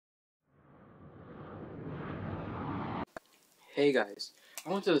Hey guys, I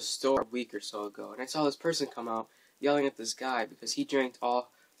went to the store a week or so ago and I saw this person come out yelling at this guy because he drank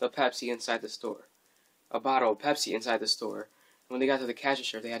all the Pepsi inside the store. A bottle of Pepsi inside the store. And when they got to the cash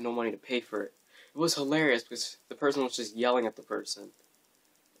register, they had no money to pay for it. It was hilarious because the person was just yelling at the person.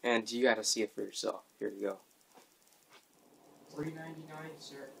 And you gotta see it for yourself. Here you go. $3.99,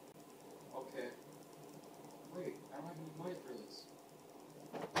 sir. Okay. Wait, I don't have any money for this.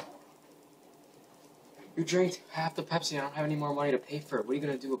 You drank half the Pepsi and I don't have any more money to pay for it. What are you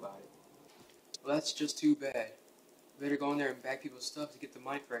gonna do about it? Well, that's just too bad. You better go in there and bag people's stuff to get the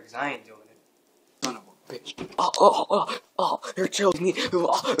money for it, because I ain't doing it. Son of a bitch. You killed me. Exactly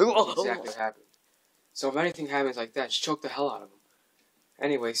what happened. So if anything happens like that, just choke the hell out of them.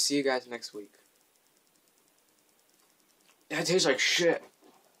 Anyway, see you guys next week. That tastes like shit.